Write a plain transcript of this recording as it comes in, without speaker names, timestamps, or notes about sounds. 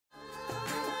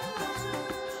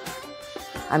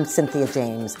I'm Cynthia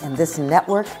James, and this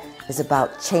network is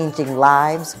about changing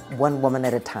lives one woman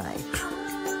at a time.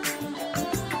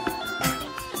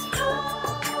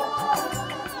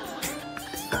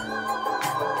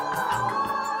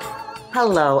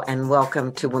 Hello, and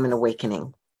welcome to Women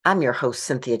Awakening. I'm your host,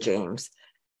 Cynthia James,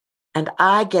 and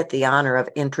I get the honor of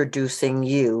introducing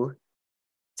you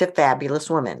to fabulous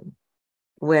women,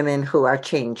 women who are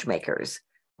change makers,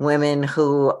 women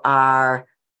who are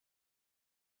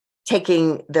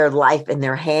taking their life in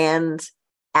their hands,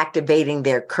 activating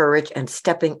their courage, and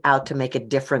stepping out to make a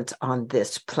difference on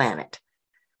this planet.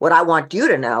 What I want you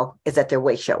to know is that they're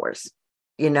way showers.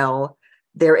 You know,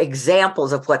 they're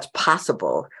examples of what's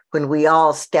possible when we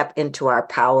all step into our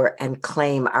power and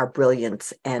claim our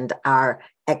brilliance and our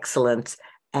excellence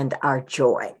and our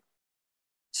joy.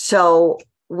 So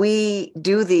we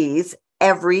do these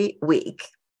every week.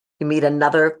 You meet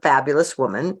another fabulous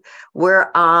woman. We're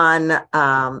on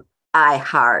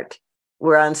iHeart,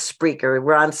 we're on Spreaker,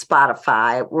 we're on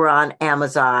Spotify, we're on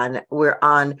Amazon, we're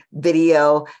on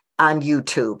video on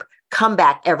YouTube. Come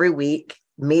back every week,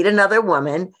 meet another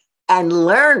woman, and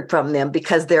learn from them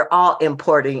because they're all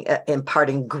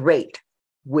imparting great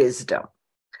wisdom.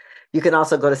 You can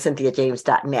also go to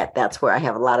cynthiajames.net. That's where I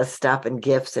have a lot of stuff and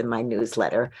gifts in my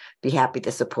newsletter. Be happy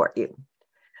to support you.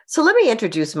 So let me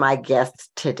introduce my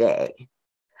guest today.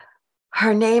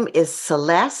 Her name is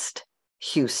Celeste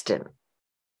Houston,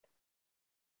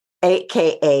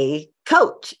 AKA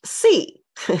Coach C.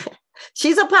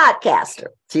 She's a podcaster.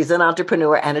 She's an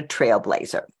entrepreneur and a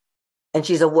trailblazer. And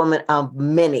she's a woman of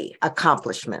many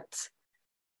accomplishments.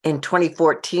 In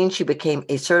 2014, she became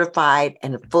a certified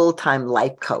and full-time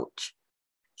life coach.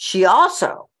 She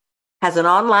also has an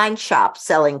online shop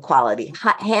selling quality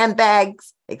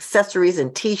handbags, accessories,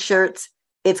 and t-shirts.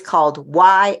 It's called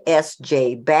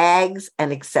YSJ Bags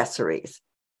and Accessories.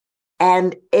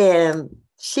 And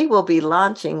she will be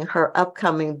launching her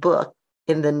upcoming book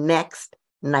in the next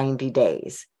 90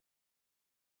 days.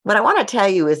 What I want to tell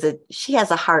you is that she has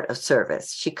a heart of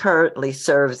service. She currently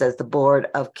serves as the board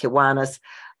of Kiwanis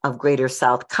of Greater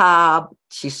South Cobb.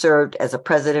 She served as a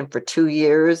president for 2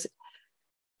 years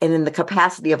and in the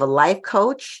capacity of a life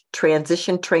coach,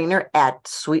 transition trainer at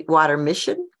Sweetwater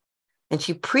Mission. And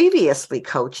she previously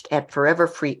coached at Forever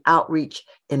Free Outreach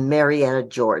in Marietta,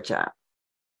 Georgia.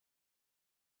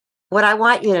 What I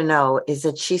want you to know is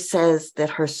that she says that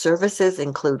her services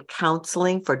include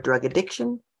counseling for drug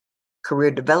addiction,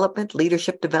 career development,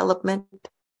 leadership development,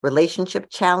 relationship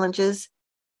challenges,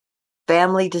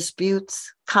 family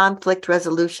disputes, conflict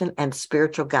resolution, and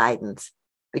spiritual guidance,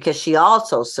 because she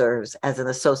also serves as an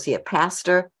associate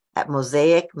pastor at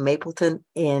Mosaic Mapleton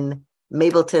in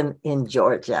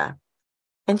Georgia.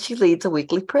 And she leads a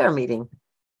weekly prayer meeting.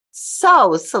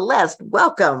 So, Celeste,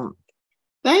 welcome.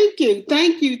 Thank you.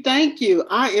 Thank you. Thank you.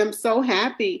 I am so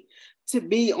happy to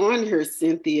be on here,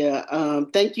 Cynthia.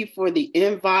 Thank you for the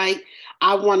invite.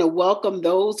 I want to welcome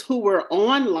those who were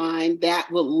online that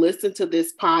will listen to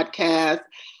this podcast.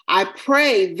 I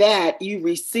pray that you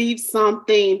receive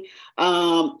something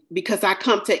because I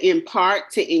come to impart,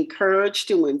 to encourage,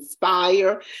 to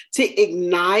inspire, to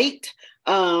ignite.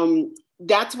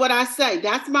 That's what I say.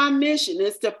 That's my mission,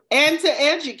 is to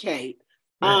educate.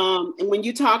 Right. And when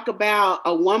you talk about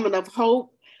a woman of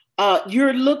hope,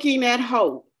 you're looking at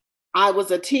hope. I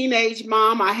was a teenage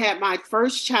mom. I had my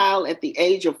first child at the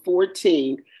age of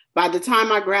 14. By the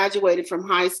time I graduated from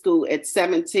high school at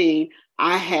 17,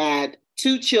 I had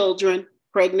 2 children,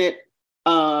 pregnant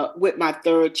with my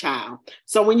 3rd child.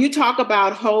 So when you talk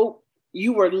about hope,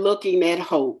 you were looking at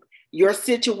hope. Your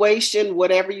situation,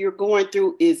 whatever you're going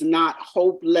through, is not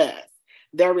hopeless.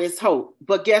 There is hope.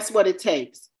 But guess what it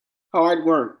takes? Hard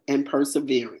work and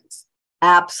perseverance.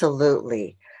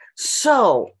 Absolutely.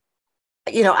 So,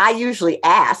 I usually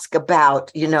ask about,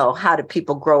 how do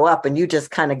people grow up? And you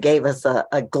just kind of gave us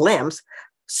a glimpse.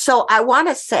 So I want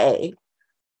to say,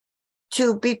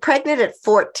 to be pregnant at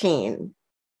 14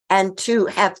 and to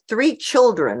have 3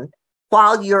 children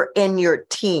while you're in your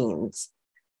teens,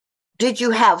 did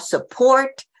you have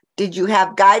support? Did you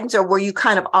have guidance, or were you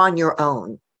kind of on your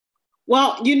own?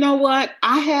 Well, you know what?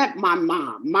 I had my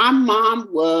mom. My mom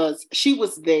was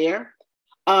there.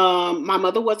 My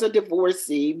mother was a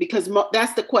divorcee, because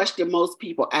that's the question most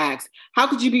people ask. How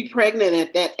could you be pregnant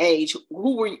at that age?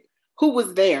 Who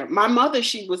was there? My mother,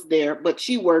 she was there, but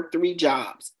she worked 3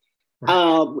 jobs.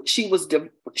 She was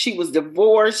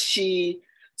divorced.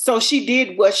 So she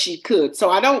did what she could. So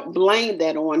I don't blame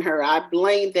that on her. I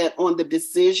blame that on the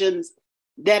decisions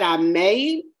that I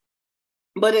made.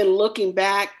 But in looking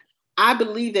back, I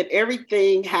believe that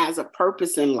everything has a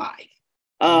purpose in life.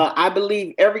 I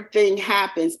believe everything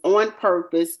happens on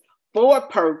purpose for a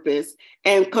purpose,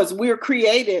 and because we're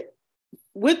created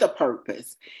with a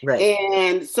purpose. Right.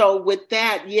 And so with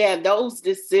that, yeah, those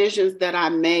decisions that I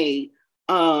made,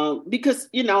 because,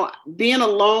 being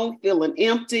alone, feeling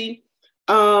empty,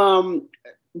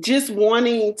 just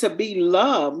wanting to be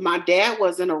loved. My dad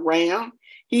wasn't around.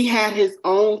 He had his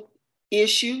own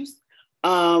issues.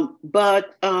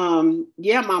 But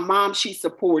my mom, she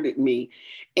supported me.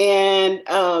 And,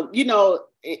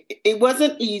 it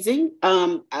wasn't easy.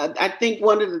 I think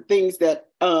one of the things that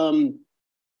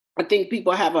I think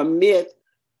people have a myth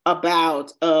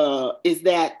about is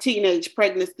that teenage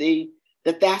pregnancy,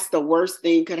 that's the worst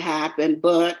thing could happen.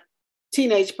 But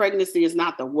teenage pregnancy is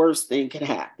not the worst thing could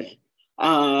happen.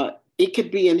 It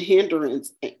could be a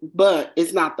hindrance, but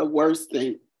it's not the worst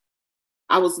thing.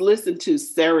 I was listening to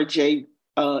Sarah J.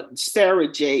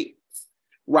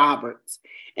 Roberts,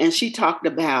 and she talked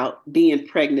about being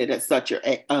pregnant at such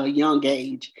a young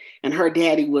age. And her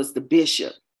daddy was the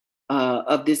bishop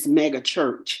of this mega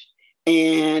church,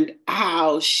 and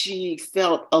how she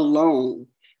felt alone,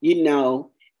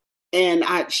 and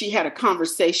she had a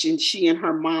conversation, she and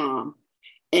her mom,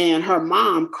 and her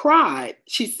mom cried.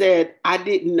 She said, "I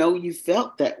didn't know you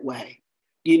felt that way.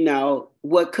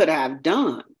 What could I have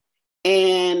done?"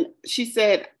 And she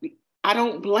said, "I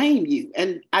don't blame you."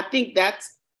 And I think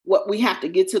that's what we have to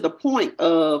get to the point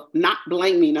of, not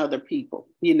blaming other people.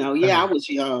 I was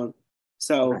young.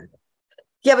 So.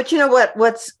 Yeah, but you know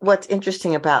what's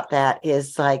interesting about that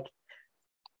is, like,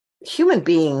 human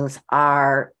beings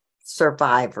are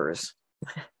survivors.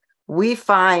 We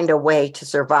find a way to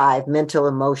survive mental,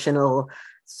 emotional,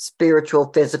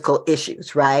 spiritual, physical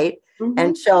issues, right? Mm-hmm.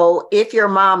 And so if your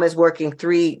mom is working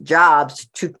 3 jobs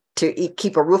to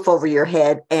keep a roof over your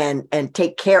head and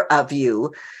take care of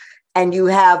you, and you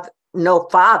have no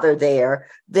father there,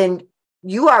 then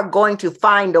you are going to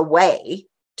find a way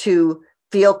to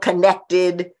feel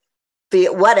connected,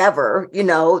 feel whatever,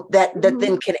 that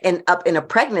then can end up in a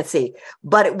pregnancy.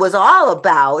 But it was all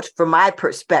about, from my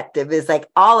perspective, is like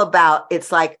all about,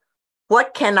 it's like,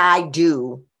 what can I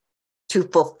do to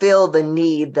fulfill the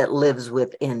need that lives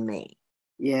within me?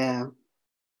 Yeah.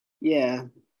 Yeah.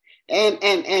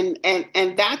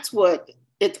 And that's what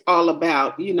it's all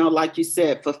about, like you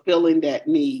said, fulfilling that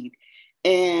need.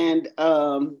 And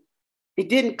it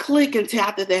didn't click until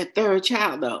after that 3rd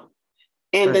child, though.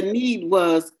 And the need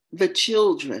was the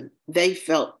children. They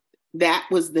felt that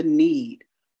was the need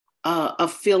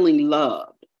of feeling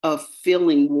loved, of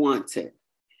feeling wanted.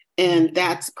 And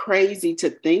that's crazy to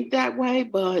think that way,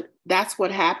 but that's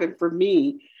what happened for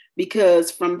me,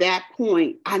 because from that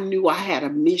point, I knew I had a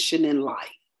mission in life.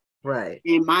 Right.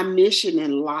 And my mission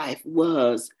in life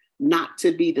was not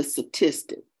to be the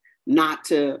statistic, not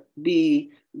to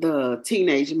be the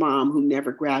teenage mom who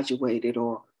never graduated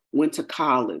or went to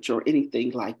college or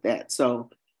anything like that. So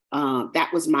that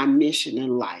was my mission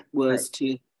in life, was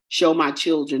to show my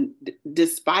children,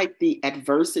 despite the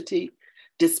adversity,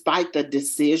 despite the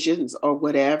decisions or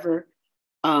whatever,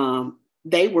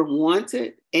 they were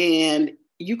wanted, and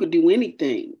you could do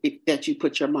anything that you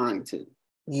put your mind to.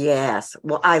 Yes.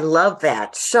 Well, I love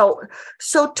that. So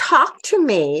talk to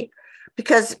me,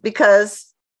 because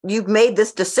you've made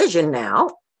this decision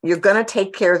now. You're going to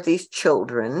take care of these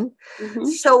children. Mm-hmm.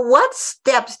 So what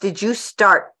steps did you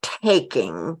start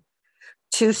taking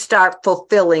to start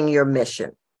fulfilling your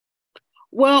mission?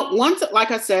 Well, once,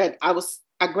 like I said, I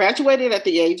graduated at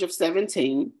the age of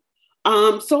 17.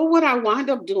 So what I wound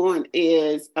up doing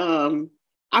is I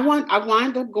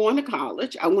wound up going to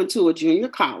college. I went to a junior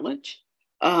college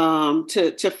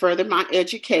to further my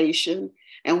education.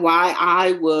 And while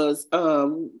I was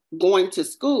going to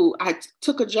school, I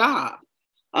took a job.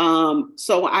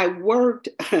 So I worked,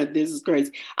 this is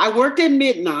crazy. I worked at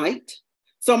midnight.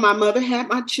 So my mother had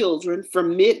my children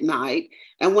from midnight.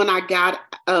 And when I got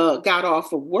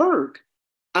off of work,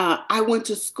 I went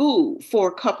to school for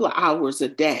a couple of hours a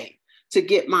day to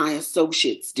get my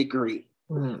associate's degree.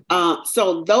 Mm-hmm.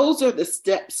 So those are the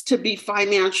steps to be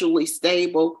financially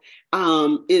stable,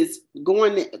 is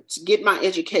going to get my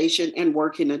education and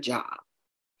working a job.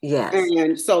 Yes.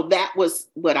 And so that was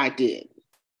what I did.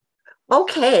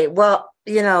 Okay. Well,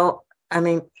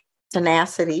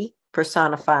 tenacity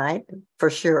personified, for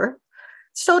sure.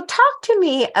 So talk to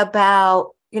me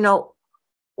about,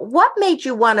 what made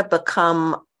you want to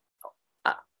become,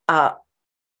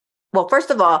 well,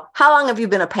 first of all, how long have you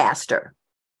been a pastor?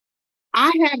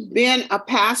 I have been a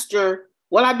pastor.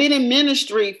 Well, I've been in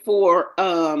ministry for,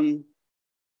 I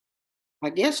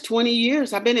guess 20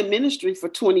 years. I've been in ministry for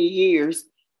 20 years.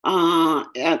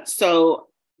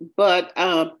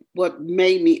 What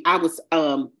made me, I was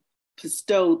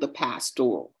bestowed the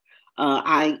pastoral.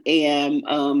 I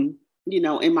am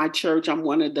in my church, I'm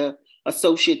one of the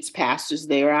associates pastors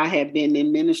there. I have been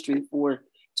in ministry for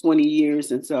 20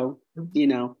 years. And so,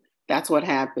 that's what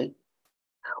happened.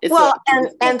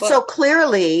 So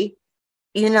clearly,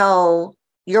 your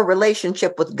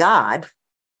relationship with God,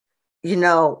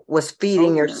 was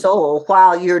feeding your soul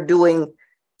while you're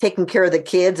taking care of the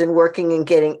kids and working and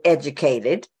getting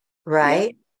educated.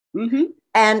 Right. Yeah.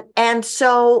 Mm-hmm. And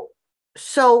so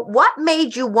what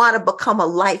made you want to become a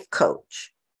life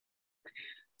coach?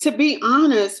 To be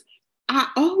honest, I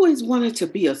always wanted to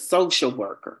be a social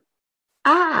worker.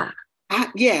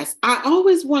 Yes, I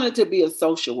always wanted to be a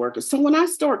social worker. So when I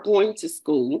started going to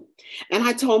school and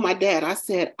I told my dad, I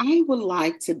said, I would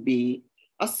like to be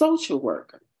a social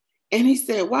worker. And he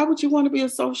said, why would you want to be a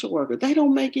social worker? They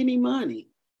don't make any money.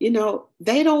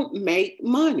 They don't make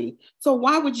money. So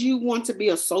why would you want to be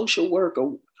a social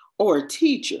worker or a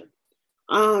teacher?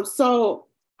 So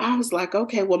I was like,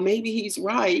 okay, well, maybe he's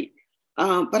right.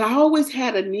 But I always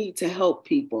had a need to help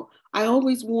people. I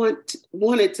always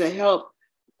wanted to help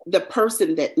the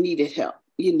person that needed help,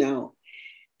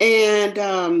 And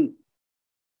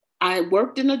I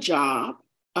worked in a job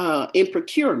in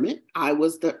procurement.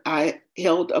 I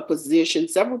held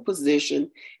several positions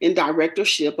in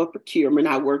directorship of procurement.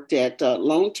 I worked at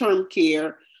long-term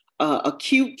care,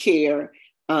 acute care,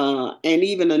 and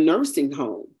even a nursing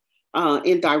home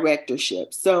in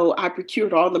directorship. So I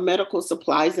procured all the medical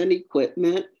supplies and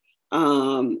equipment.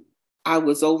 I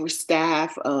was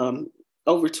overstaffed,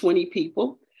 over 20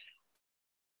 people.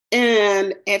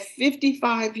 And at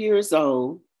 55 years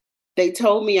old, they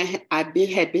told me I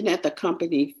had been at the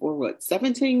company for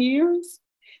 17 years,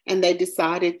 and they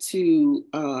decided to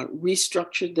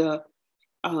restructure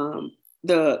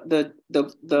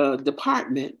the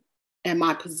department, and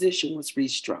my position was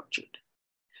restructured.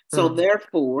 So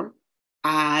therefore,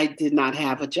 I did not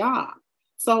have a job.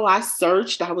 So I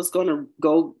searched. I was going to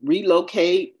go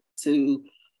relocate to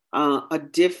a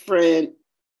different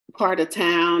part of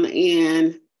town,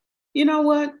 and you know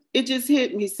what? It just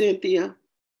hit me, Cynthia.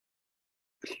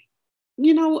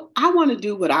 I want to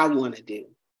do what I want to do.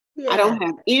 Yeah. I don't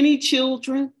have any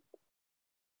children.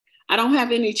 I don't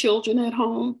have any children at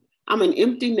home. I'm an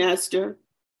empty nester.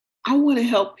 I want to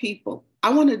help people.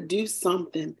 I want to do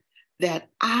something that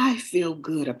I feel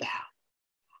good about.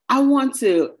 I want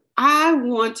to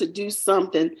do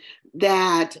something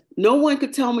that no one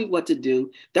could tell me what to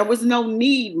do. There was no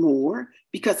need more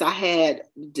because I had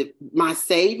my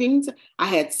savings. I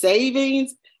had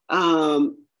savings.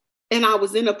 And I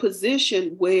was in a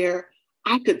position where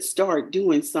I could start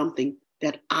doing something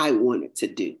that I wanted to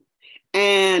do.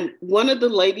 And one of the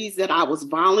ladies that I was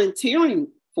volunteering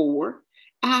for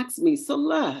asked me,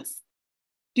 Celeste,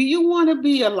 do you want to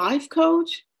be a life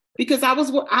coach? Because I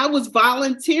was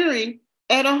volunteering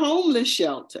at a homeless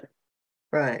shelter.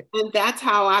 Right. And that's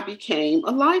how I became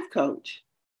a life coach.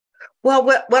 Well,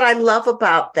 what I love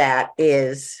about that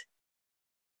is,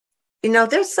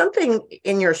 there's something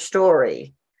in your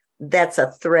story that's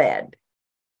a thread.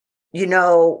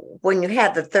 When you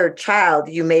had the third child,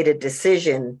 you made a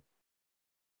decision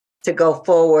to go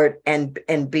forward and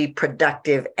be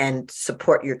productive and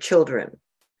support your children.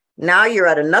 Now you're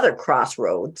at another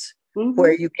crossroads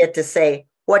where you get to say,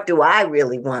 what do I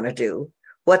really want to do?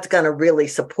 What's going to really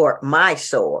support my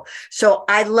soul? So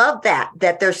I love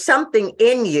that there's something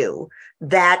in you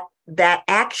that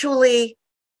actually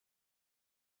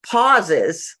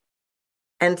pauses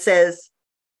and says,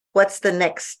 what's the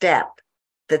next step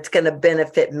that's going to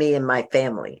benefit me and my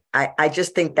family? I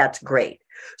just think that's great.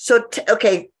 So,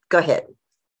 okay, go ahead.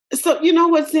 So, you know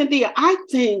what, Cynthia, I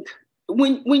think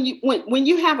when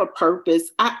you have a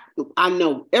purpose, I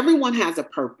know everyone has a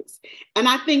purpose. And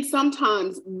I think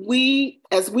sometimes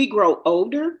as we grow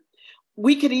older,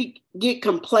 we could get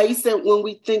complacent when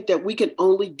we think that we can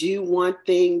only do one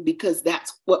thing because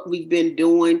that's what we've been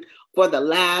doing for the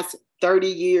last 30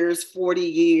 years, 40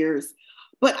 years.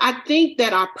 But I think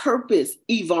that our purpose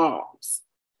evolves.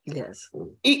 Yes.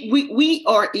 We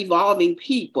are evolving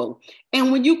people.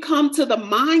 And when you come to the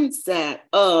mindset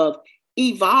of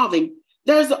evolving,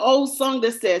 there's an old song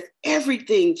that says,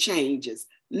 everything changes.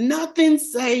 Nothing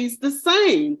stays the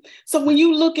same. So when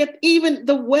you look at even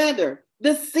the weather,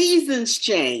 the seasons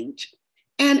change.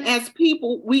 And as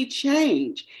people, we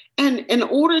change. And in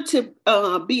order to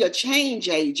be a change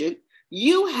agent,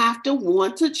 you have to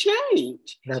want to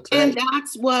change. That's right. And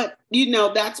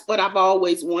that's what I've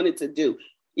always wanted to do.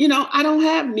 I don't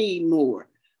have need more.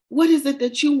 What is it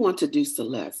that you want to do,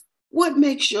 Celeste? What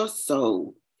makes your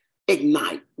soul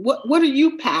ignite? What are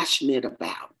you passionate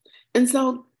about? And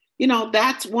so,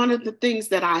 that's one of the things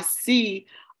that I see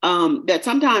that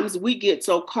sometimes we get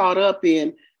so caught up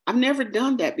in. I've never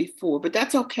done that before, but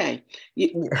that's okay.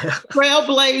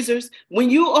 Trailblazers, when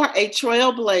you are a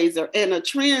trailblazer and a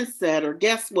trendsetter,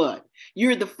 guess what?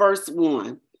 You're the first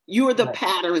one. You're the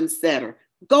pattern setter.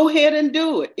 Go ahead and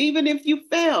do it. Even if you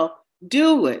fail,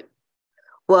 do it.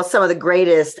 Well, some of the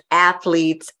greatest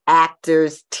athletes,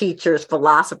 actors, teachers,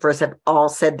 philosophers have all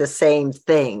said the same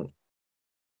thing.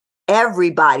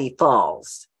 Everybody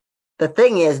falls. The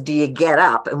thing is, do you get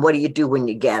up? And what do you do when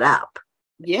you get up?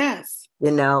 Yes. You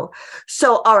know?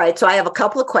 So, all right. So I have a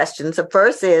couple of questions. The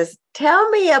first is, tell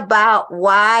me about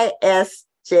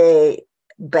YSJ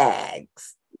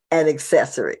Bags and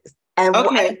Accessories. And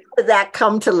why did that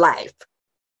come to life?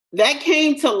 That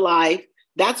came to life.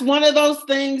 That's one of those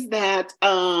things that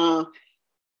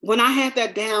when I had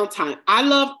that downtime,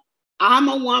 I'm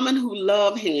a woman who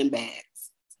loves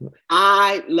handbags.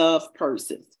 I love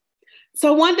purses.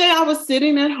 So one day I was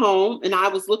sitting at home and I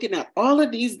was looking at all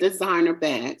of these designer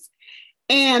bags.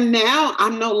 And now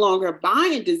I'm no longer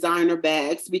buying designer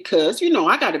bags because,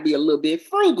 I got to be a little bit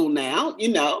frugal now,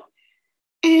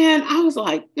 And I was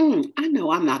like, I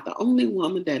know I'm not the only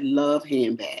woman that loves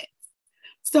handbags.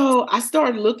 So I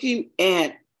started looking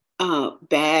at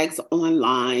bags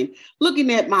online, looking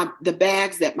at the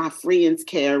bags that my friends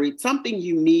carried, something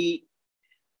unique.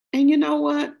 And you know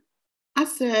what? I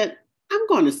said, I'm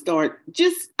going to start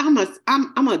I'm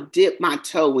going to dip my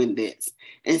toe in this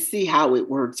and see how it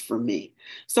works for me.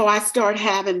 So I started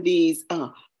having these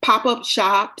pop-up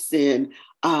shops and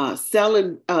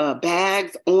selling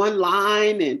bags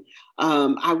online. And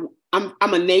I'm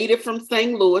a native from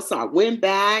St. Louis, so I went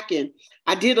back and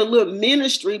I did a little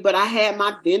ministry, but I had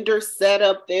my vendors set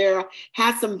up there,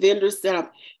 had some vendors set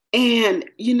up. And,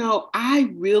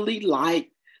 I really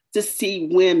like to see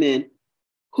women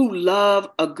who love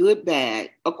a good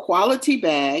bag, a quality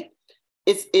bag.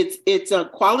 It's a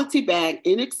quality bag,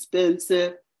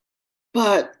 inexpensive,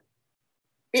 but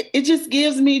it just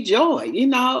gives me joy,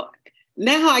 Now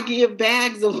I give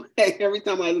bags away. Every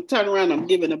time I turn around, I'm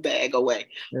giving a bag away.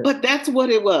 Yeah. But that's what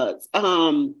it was.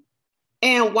 And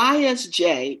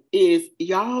YSJ is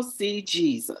Y'all See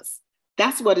Jesus.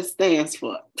 That's what it stands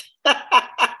for.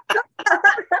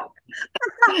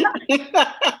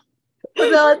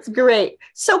 Well, that's great.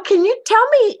 So can you tell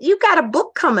me, you got a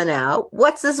book coming out.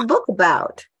 What's this book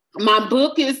about? My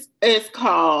book is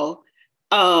called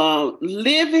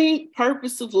Living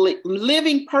Purposefully,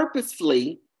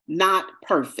 Not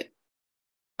Perfect.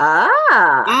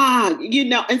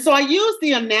 And so I use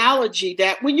the analogy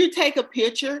that when you take a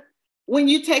picture,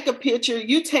 you take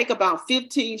about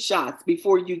 15 shots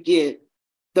before you get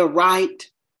the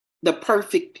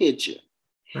perfect picture.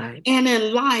 Right. And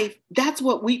in life, that's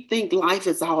what we think life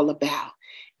is all about,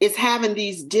 is having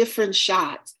these different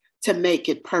shots to make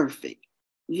it perfect.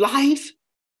 Life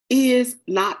is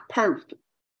not perfect,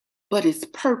 but it's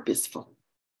purposeful.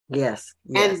 Yes.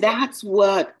 And that's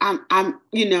what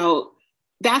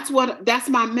that's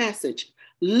my message.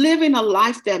 Living a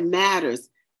life that matters.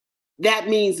 That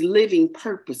means living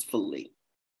purposefully.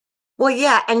 Well,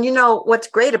 yeah. And what's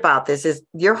great about this is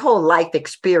your whole life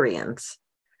experience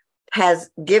has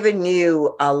given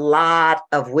you a lot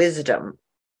of wisdom,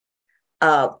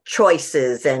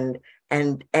 choices, and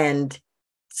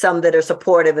some that are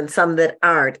supportive and some that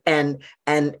aren't, and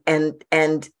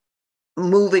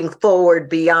moving forward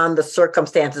beyond the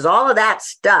circumstances. All of that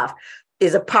stuff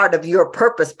is a part of your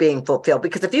purpose being fulfilled.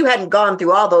 Because if you hadn't gone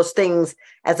through all those things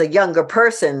as a younger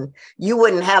person, you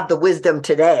wouldn't have the wisdom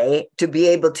today to be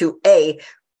able to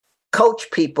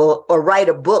coach people or write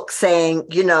a book saying,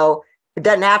 it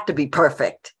doesn't have to be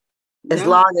perfect, as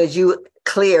long as you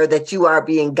clear that you are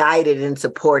being guided and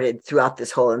supported throughout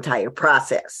this whole entire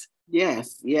process.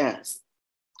 Yes.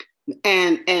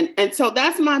 And so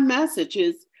that's my message,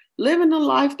 is living a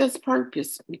life that's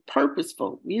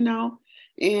purposeful,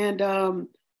 And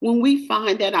when we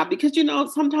find that out, because,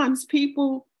 sometimes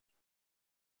people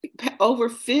over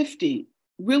 50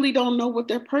 really don't know what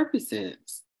their purpose is.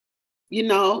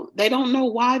 They don't know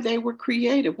why they were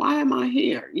created. Why am I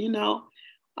here?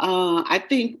 I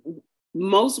think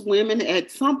most women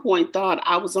at some point thought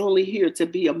I was only here to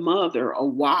be a mother, a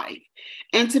wife.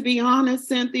 And to be honest,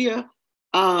 Cynthia,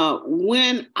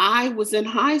 when I was in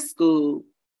high school,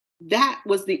 that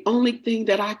was the only thing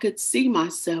that I could see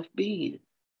myself being,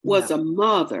 was a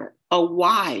mother, a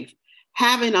wife,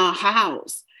 having a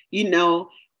house,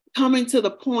 coming to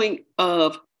the point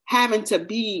of having to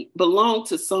belong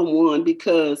to someone,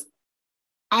 because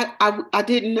I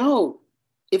didn't know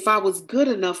if I was good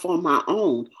enough on my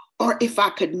own or if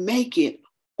I could make it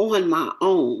on my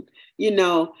own. In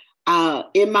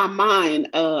my mind,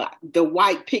 the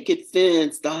white picket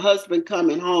fence, the husband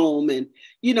coming home and,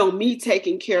 me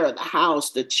taking care of the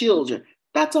house, the children.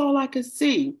 That's all I could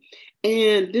see.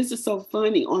 And this is so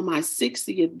funny. On my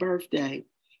 60th birthday,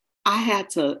 I had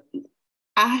to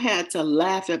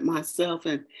laugh at myself.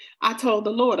 And I told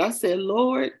the Lord, I said,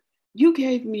 Lord, you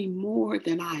gave me more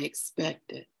than I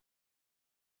expected,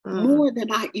 more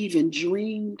than I even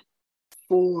dreamed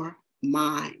for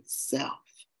myself.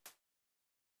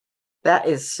 That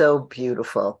is so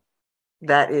beautiful.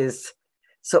 That is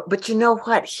so, but you know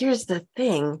what? Here's the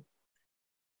thing.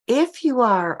 If you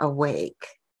are awake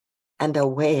and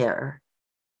aware,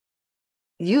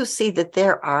 you see that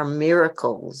there are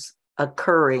miracles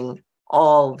occurring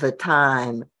all the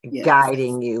time, yes,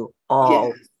 guiding you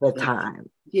all the time.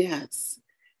 Yes,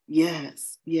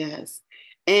 yes, yes.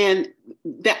 And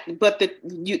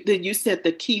you said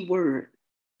the key word,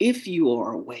 if you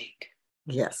are awake.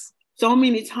 Yes. So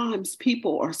many times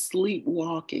people are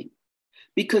sleepwalking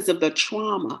because of the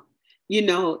trauma.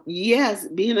 Yes,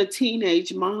 being a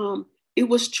teenage mom, it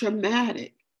was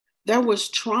traumatic. There was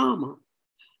trauma.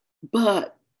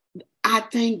 But I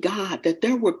thank God that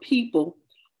there were people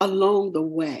along the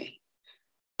way.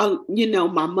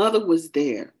 My mother was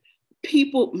there.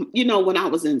 People, when I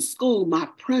was in school, my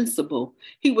principal,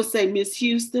 he would say, Miss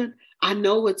Houston, I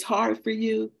know it's hard for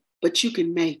you, but you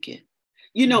can make it.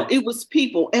 Right. It was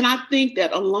people. And I think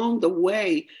that along the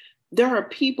way, there are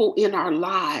people in our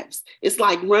lives. It's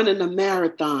like running a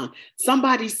marathon.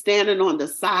 Somebody's standing on the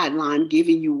sideline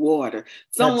giving you water.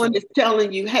 Someone is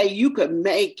telling you, hey, you could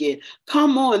make it.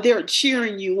 Come on, they're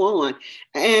cheering you on.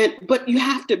 But you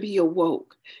have to be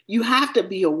awoke. You have to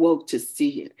be awoke to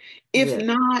see it. If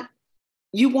not,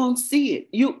 you won't see it.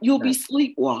 You'll be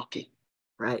sleepwalking.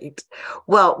 Right.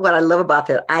 Well, what I love about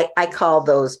that, I call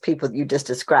those people you just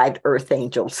described earth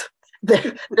angels.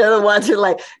 They're the ones who are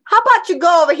like, how about you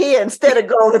go over here instead of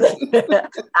go over there?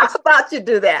 How about you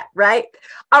do that? Right.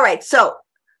 All right. So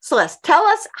Celeste, tell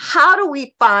us, how do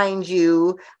we find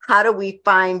you? How do we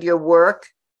find your work?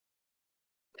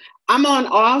 I'm on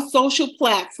all social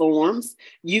platforms.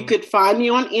 You could find me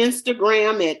on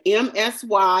Instagram at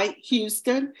MSY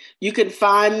Houston. You can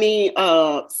find me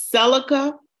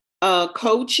Celica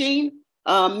Coaching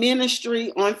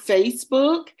Ministry on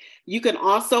Facebook. You can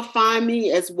also find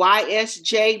me as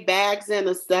YSJ Bags and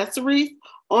Accessories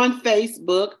on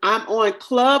Facebook. I'm on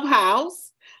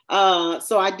Clubhouse.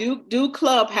 So I do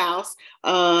Clubhouse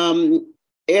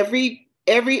every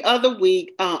other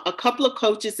week. A couple of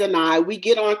coaches and we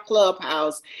get on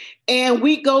Clubhouse and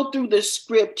we go through the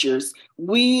scriptures.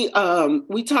 We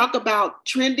talk about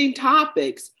trending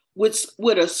topics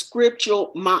with a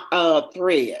scriptural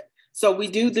thread. So we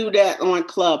do that on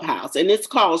Clubhouse, and it's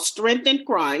called Strength in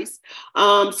Christ.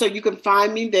 So you can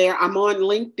find me there. I'm on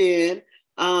LinkedIn.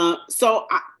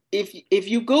 If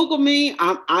you Google me,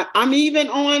 I'm even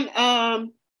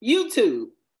on YouTube.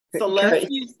 Celeste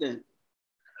Houston.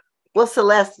 Well,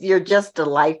 Celeste, you're just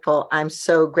delightful. I'm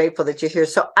so grateful that you're here.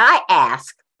 So I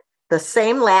ask the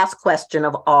same last question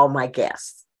of all my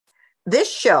guests.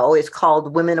 This show is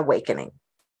called Women Awakening.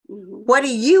 Mm-hmm. What do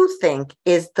you think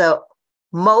is the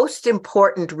most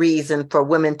important reason for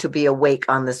women to be awake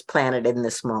on this planet in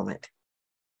this moment?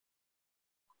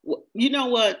 Well, you know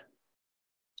what?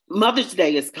 Mother's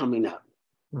Day is coming up.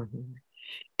 Mm-hmm.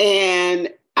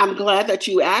 And I'm glad that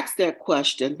you asked that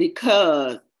question,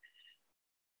 because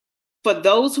for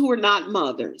those who are not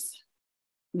mothers,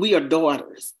 we are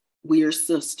daughters, we are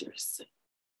sisters.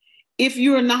 If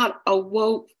you're not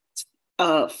awoke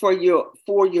for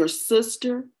your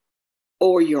sister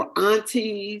or your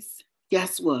aunties,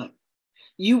 guess what?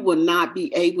 You will not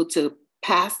be able to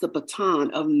pass the baton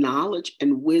of knowledge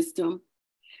and wisdom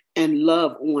and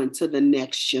love on to the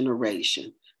next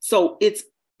generation. So it's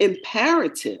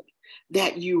imperative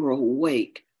that you are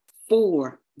awake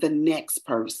for the next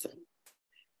person.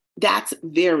 That's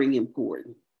very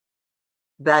important.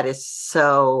 That is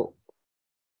so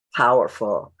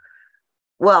powerful.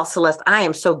 Well, Celeste, I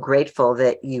am so grateful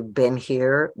that you've been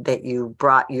here, that you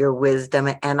brought your wisdom,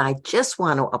 and I just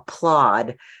want to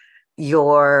applaud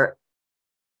your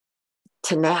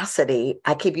tenacity.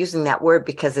 I keep using that word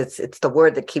because it's the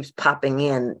word that keeps popping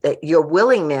in, that your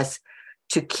willingness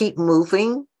to keep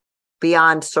moving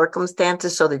beyond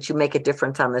circumstances so that you make a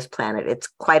difference on this planet. It's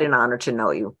quite an honor to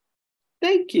know you.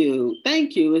 Thank you.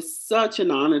 Thank you. It's such an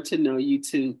honor to know you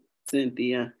too,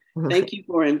 Cynthia. Thank you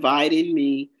for inviting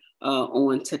me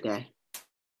on today.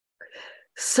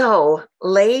 So,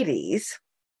 ladies,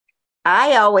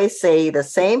 I always say the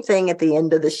same thing at the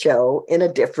end of the show in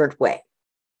a different way.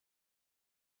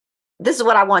 This is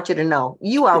what I want you to know.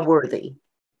 You are worthy.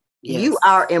 Yes. You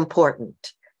are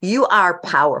important. You are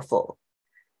powerful.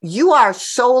 You are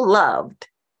so loved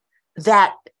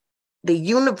that the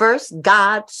universe,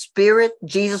 God, spirit,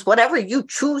 Jesus, whatever you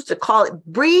choose to call it,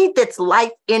 breathe its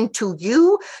life into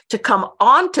you to come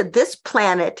onto this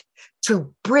planet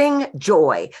to bring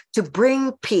joy, to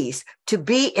bring peace, to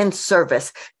be in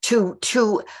service, to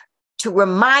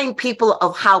remind people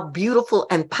of how beautiful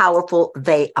and powerful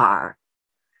they are.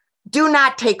 Do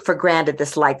not take for granted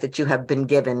this life that you have been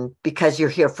given, because you're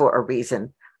here for a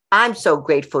reason. I'm so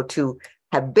grateful to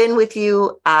have been with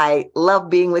you. I love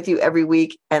being with you every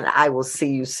week, and I will see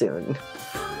you soon.